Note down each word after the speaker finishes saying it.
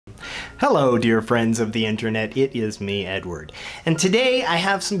Hello, dear friends of the internet. It is me, Edward. And today I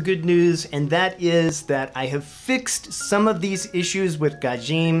have some good news, and that is that I have fixed some of these issues with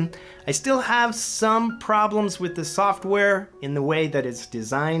Gajim. I still have some problems with the software. In the way that it's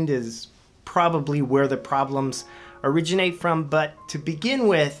designed is probably where the problems originate from. But to begin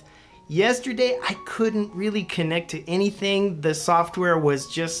with, yesterday I couldn't really connect to anything. The software was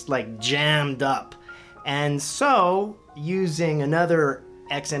just like jammed up. And so, using another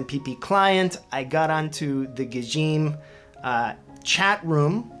XMPP client, I got onto the Gajim chat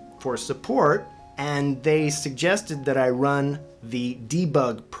room for support, and they suggested that I run the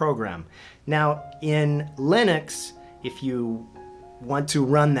debug program. Now, in Linux, if you want to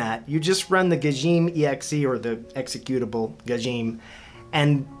run that, you just run the Gajim exe, or the executable Gajim,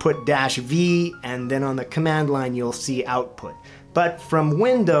 and put -v, and then on the command line you'll see output. But from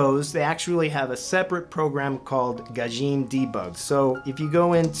Windows, they actually have a separate program called Gajim Debug. So if you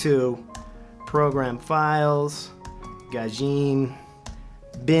go into Program Files, Gajim,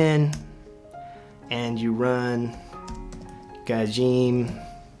 Bin, and you run Gajim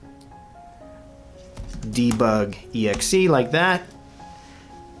Debug exe like that,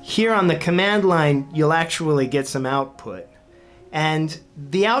 here on the command line, you'll actually get some output. And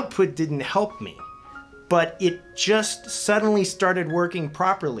the output didn't help me, but it just suddenly started working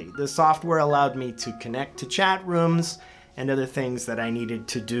properly. The software allowed me to connect to chat rooms and other things that I needed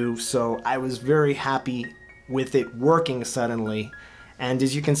to do, so I was very happy with it working suddenly. And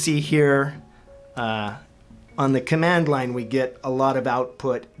as you can see here, on the command line, we get a lot of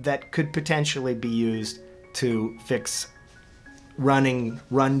output that could potentially be used to fix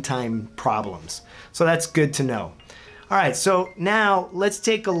runtime problems. So that's good to know. All right, so now let's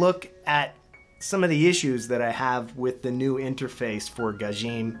take a look at some of the issues that I have with the new interface for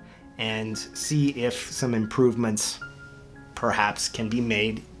Gajim and see if some improvements perhaps can be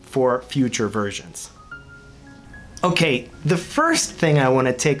made for future versions. Okay, the first thing I want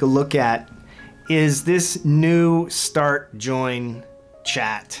to take a look at is this new start join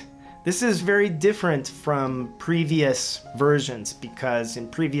chat. This is very different from previous versions, because in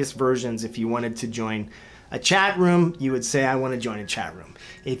previous versions, if you wanted to join a chat room, you would say, I want to join a chat room.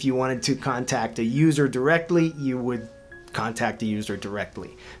 If you wanted to contact a user directly, you would contact the user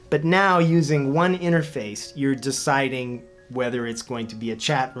directly. But now, using one interface, you're deciding whether it's going to be a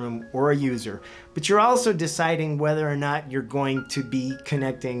chat room or a user. But you're also deciding whether or not you're going to be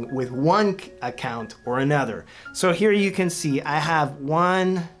connecting with one account or another. So here you can see I have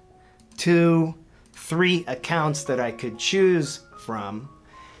 1, 2, 3 accounts that I could choose from,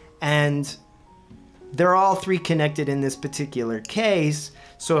 and they're all 3 connected in this particular case.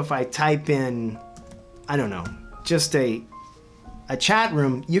 So if I type in, I don't know, just a chat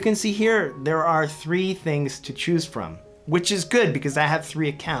room, you can see here there are 3 things to choose from, which is good because I have 3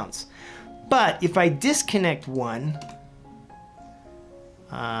 accounts. But if I disconnect one,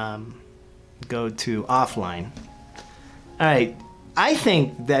 go to offline. All right, I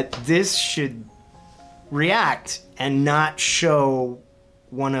think that this should react and not show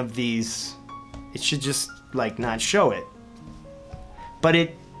one of these. It should just like not show it. But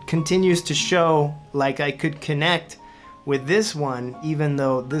it continues to show like I could connect with this one, even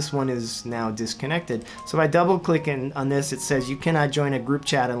though this one is now disconnected. So if I double click on this, it says you cannot join a group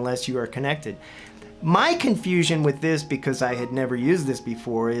chat unless you are connected. My confusion with this, because I had never used this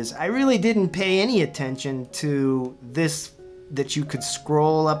before, is I really didn't pay any attention to this, that you could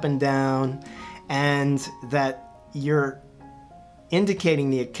scroll up and down, and that you're indicating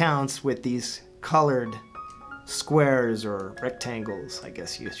the accounts with these colored squares or rectangles, I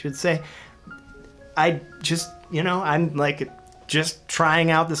guess you should say. I just, you know, I'm like just trying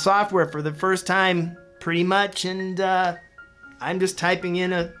out the software for the first time pretty much, and I'm just typing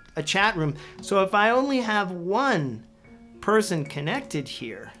in a chat room. So if I only have one person connected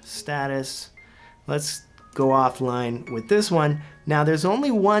here, status, let's go offline with this one. Now there's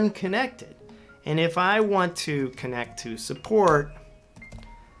only one connected, and if I want to connect to support,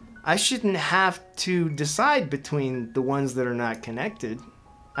 I shouldn't have to decide between the ones that are not connected.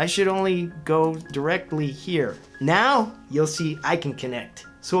 I should only go directly here. Now you'll see I can connect.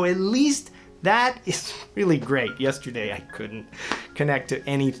 So at least that is really great. Yesterday I couldn't connect to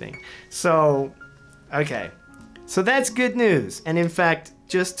anything. So, okay. So that's good news. And in fact,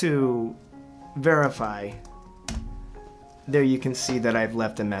 just to verify, there you can see that I've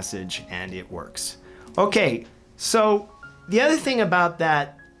left a message and it works. Okay, so the other thing about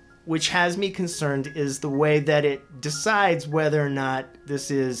that which has me concerned is the way that it decides whether or not this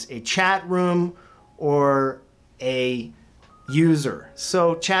is a chat room or a user.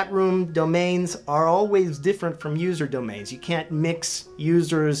 So chat room domains are always different from user domains. You can't mix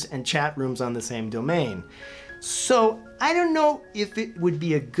users and chat rooms on the same domain. So I don't know if it would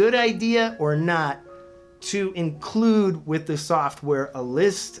be a good idea or not to include with the software a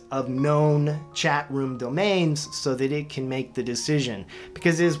list of known chat room domains so that it can make the decision.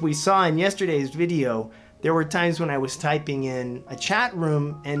 Because as we saw in yesterday's video, there were times when I was typing in a chat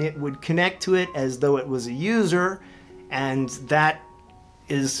room and it would connect to it as though it was a user, and that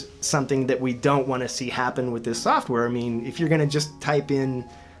is something that we don't want to see happen with this software. I mean, if you're going to just type in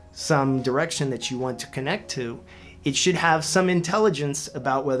some direction that you want to connect to, it should have some intelligence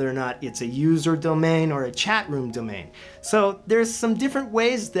about whether or not it's a user domain or a chat room domain. So there's some different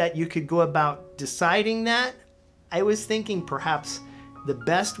ways that you could go about deciding that. I was thinking perhaps the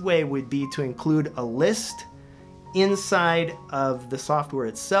best way would be to include a list inside of the software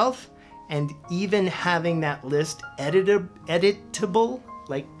itself, and even having that list editable,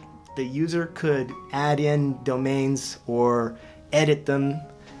 like the user could add in domains or edit them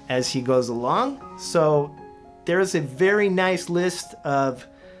as he goes along. So there's a very nice list of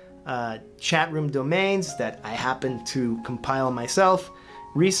chat room domains that I happened to compile myself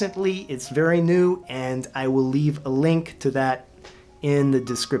recently. It's very new, and I will leave a link to that in the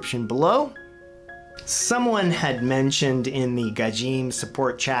description below. Someone had mentioned in the Gajim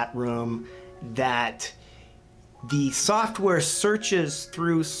support chat room that the software searches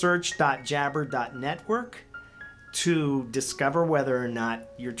through search.jabber.network to discover whether or not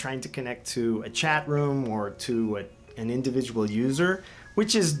you're trying to connect to a chat room or to an individual user,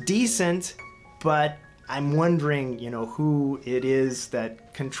 which is decent, but I'm wondering, who it is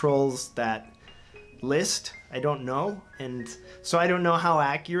that controls that list. I don't know, and so I don't know how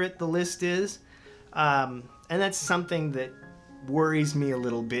accurate the list is, and that's something that worries me a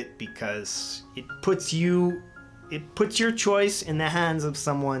little bit, because it puts your choice in the hands of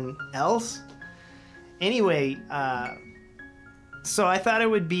someone else. Anyway, so I thought it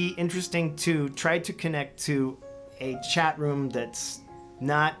would be interesting to try to connect to a chat room that's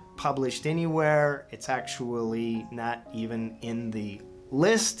not published anywhere. It's actually not even in the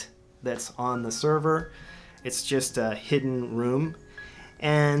list that's on the server. It's just a hidden room.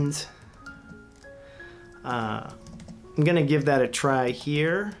 And I'm gonna give that a try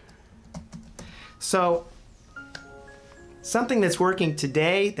here. So something that's working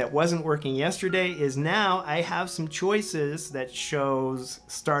today that wasn't working yesterday is now I have some choices that shows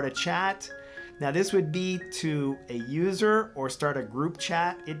start a chat. Now this would be to a user or start a group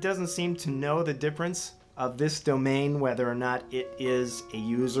chat. It doesn't seem to know the difference of this domain, whether or not it is a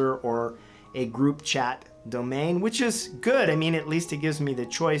user or a group chat domain, which is good. I mean, at least it gives me the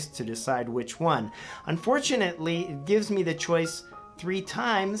choice to decide which one. Unfortunately, it gives me the choice 3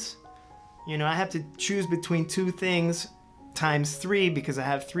 times. I have to choose between 2 things times 3 because I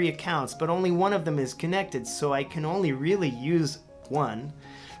have 3 accounts, but only one of them is connected, so I can only really use one.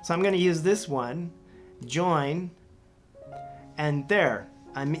 So I'm going to use this one, join, and there,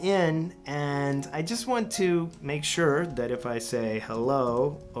 I'm in, and I just want to make sure that if I say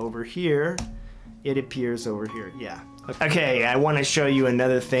hello over here, it appears over here. Yeah. Okay, I want to show you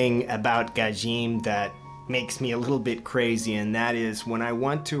another thing about Gajim that makes me a little bit crazy, and that is when I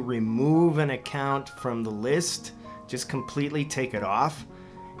want to remove an account from the list, just completely take it off,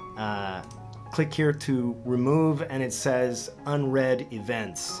 click here to remove, and it says unread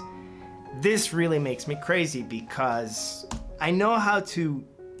events. This really makes me crazy because I know how to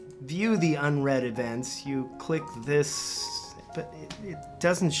view the unread events. You click this, but it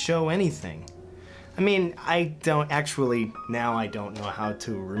doesn't show anything. I mean, I don't know how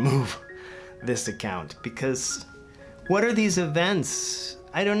to remove this account, because what are these events?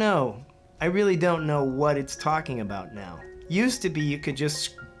 I don't know. I really don't know what it's talking about now. Used to be you could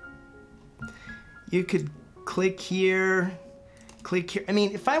click here, click here. I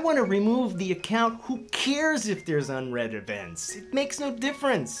mean, if I want to remove the account, who cares if there's unread events? It makes no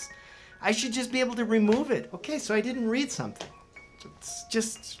difference. I should just be able to remove it. Okay, so I didn't read something. It's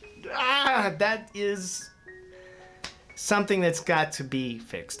just, that is something that's got to be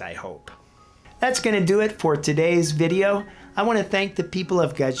fixed, I hope. That's going to do it for today's video. I want to thank the people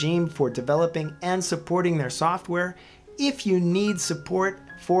of Gajim for developing and supporting their software. If you need support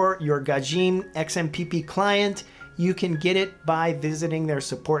for your Gajim XMPP client, you can get it by visiting their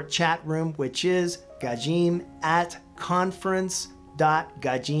support chat room, which is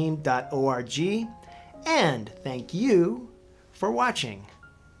gajim@conference.gajim.org. And thank you for watching.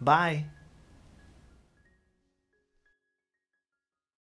 Bye.